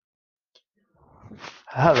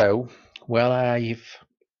Hello. Well, I've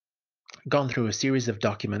gone through a series of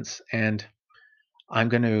documents and I'm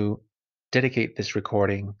going to dedicate this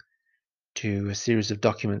recording to a series of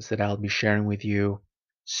documents that I'll be sharing with you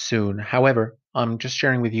soon. However, I'm just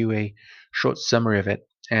sharing with you a short summary of it.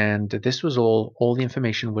 And this was all the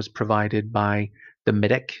information was provided by the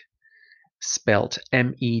MEDEC, spelt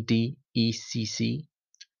MEDECC.org,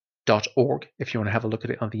 if you want to have a look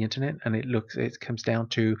at it on the internet. And it comes down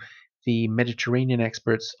to the Mediterranean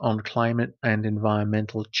experts on climate and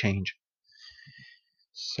environmental change.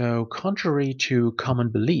 So, contrary to common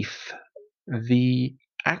belief, the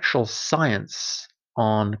actual science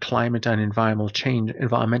on climate and environmental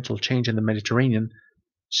change in the Mediterranean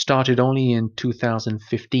started only in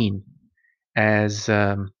 2015 as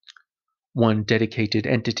one dedicated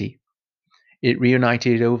entity. It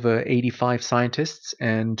reunited over 85 scientists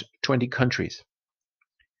and 20 countries.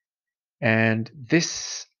 And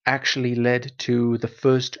this actually led to the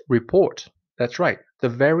first report. That's right, the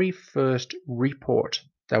very first report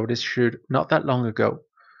that was issued not that long ago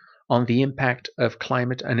on the impact of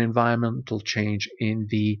climate and environmental change in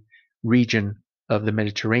the region of the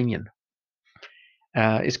Mediterranean.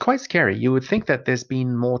 It's quite scary. You would think that there's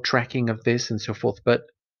been more tracking of this and so forth, but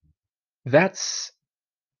that's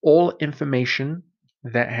all information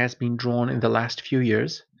that has been drawn in the last few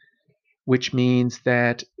years, which means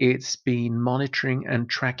that it's been monitoring and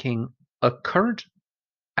tracking a current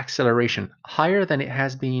acceleration higher than it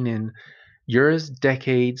has been in years,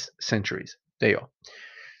 decades, centuries. There you are.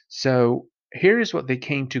 So here is what they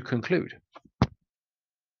came to conclude.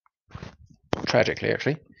 Tragically,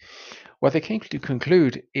 actually, what they came to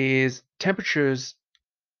conclude is temperatures,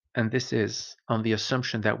 and this is on the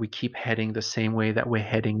assumption that we keep heading the same way that we're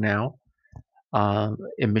heading now,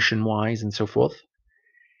 emission-wise and so forth,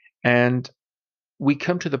 and we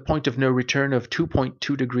come to the point of no return of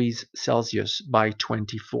 2.2 degrees Celsius by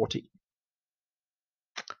 2040.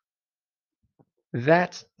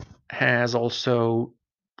 That has also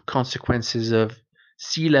consequences of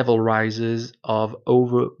sea level rises of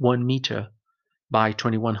over 1 meter by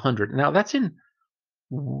 2100. Now, that's in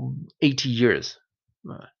 80 years,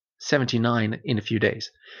 79 in a few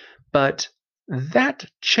days. But that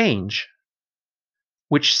change,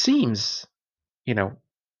 which seems,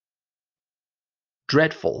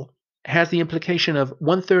 dreadful, has the implication of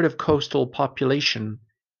 1/3 of coastal population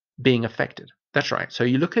being affected. That's right. So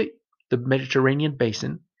you look at the Mediterranean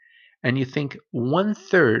basin and you think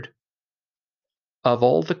 1/3 of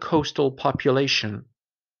all the coastal population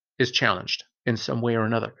is challenged in some way or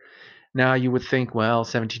another. Now you would think, well,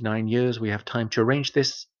 79 years, we have time to arrange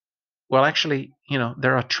this. Well, actually,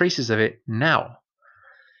 there are traces of it now.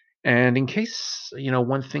 And in case,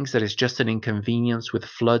 one thinks that it's just an inconvenience with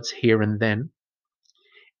floods here and then,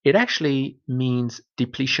 it actually means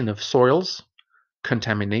depletion of soils,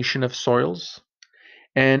 contamination of soils,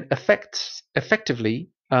 and effectively,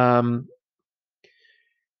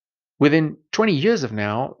 within 20 years of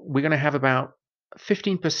now, we're going to have about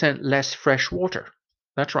 15% less fresh water.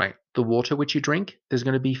 That's right. The water which you drink, there's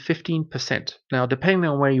going to be 15%. Now, depending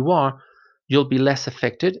on where you are, you'll be less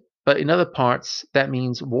affected. But in other parts, that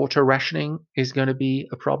means water rationing is going to be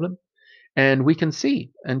a problem. And we can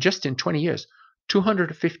see, and just in 20 years,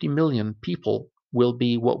 250 million people will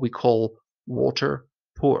be what we call water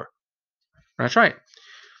poor. That's right.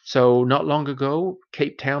 So not long ago,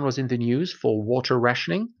 Cape Town was in the news for water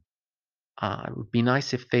rationing. It would be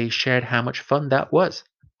nice if they shared how much fun that was.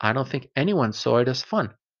 I don't think anyone saw it as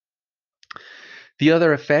fun. The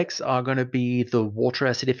other effects are going to be the water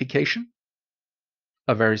acidification,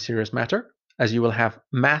 a very serious matter, as you will have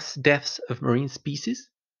mass deaths of marine species.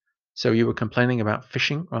 So you were complaining about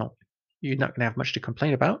fishing. Well, you're not going to have much to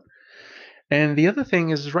complain about. And the other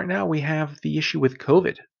thing is right now we have the issue with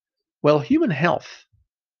COVID. Well, human health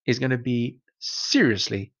is going to be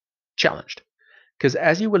seriously challenged. Because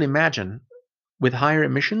as you will imagine, with higher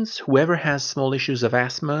emissions, whoever has small issues of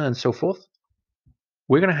asthma and so forth,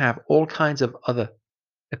 we're going to have all kinds of other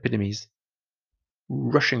epidemics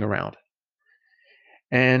rushing around.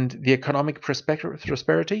 And the economic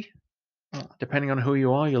prosperity, depending on who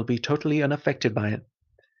you are, you'll be totally unaffected by it.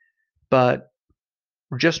 But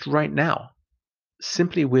just right now,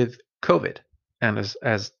 simply with COVID, and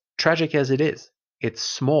as tragic as it is, it's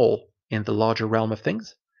small in the larger realm of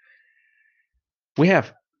things. We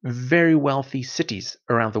have very wealthy cities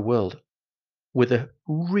around the world with a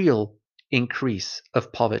real increase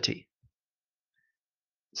of poverty.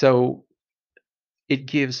 So it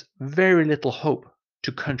gives very little hope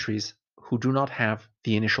to countries who do not have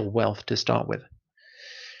the initial wealth to start with.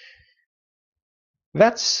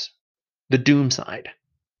 That's the doom side.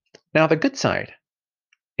 Now, the good side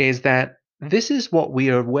is that This is what we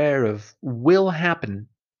are aware of will happen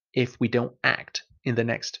if we don't act in the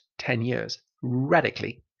next 10 years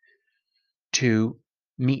radically to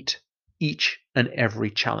meet each and every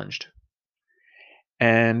challenge.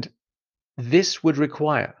 And this would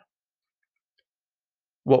require,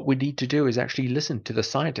 what we need to do is actually listen to the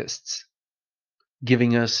scientists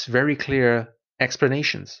giving us very clear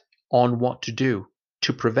explanations on what to do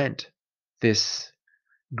to prevent this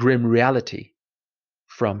grim reality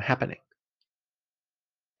from happening.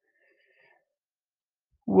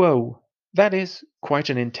 Whoa, that is quite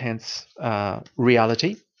an intense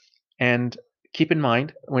reality. And keep in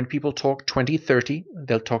mind, when people talk 2030,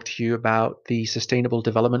 they'll talk to you about the Sustainable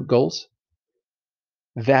Development Goals.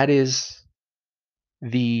 That is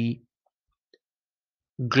the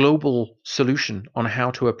global solution on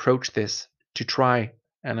how to approach this to try,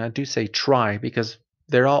 and I do say try because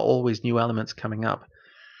there are always new elements coming up,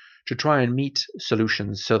 to try and meet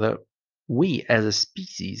solutions so that we as a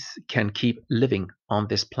species can keep living on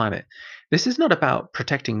this planet. This is not about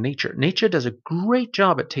protecting nature. Nature does a great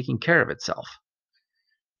job at taking care of itself.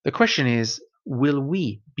 The question is, will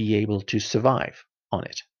we be able to survive on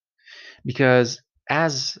it? Because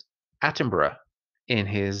as Attenborough, in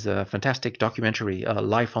his fantastic documentary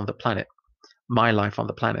Life on the Planet, My Life on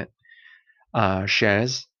the Planet,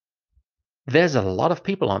 shares, there's a lot of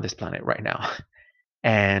people on this planet right now.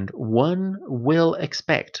 And one will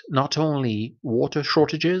expect not only water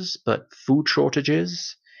shortages, but food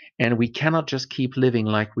shortages. And we cannot just keep living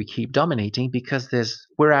like we keep dominating because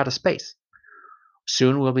we're out of space.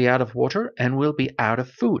 Soon we'll be out of water and we'll be out of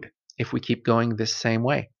food if we keep going this same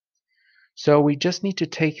way. So we just need to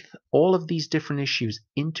take all of these different issues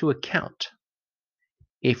into account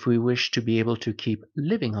if we wish to be able to keep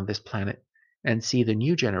living on this planet and see the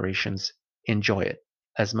new generations enjoy it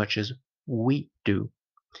as much as we do.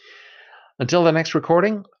 Until the next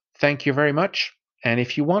recording, thank you very much. And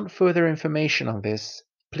if you want further information on this,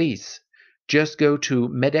 please just go to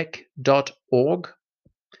medec.org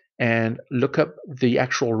and look up the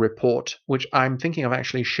actual report, which I'm thinking of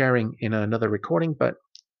actually sharing in another recording. But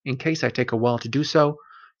in case I take a while to do so,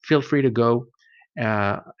 feel free to go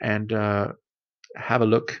and have a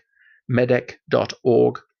look,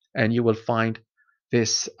 medec.org, and you will find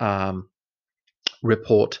this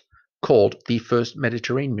report called the First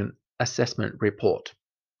Mediterranean Assessment Report.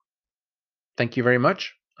 Thank you very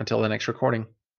much. Until the next recording.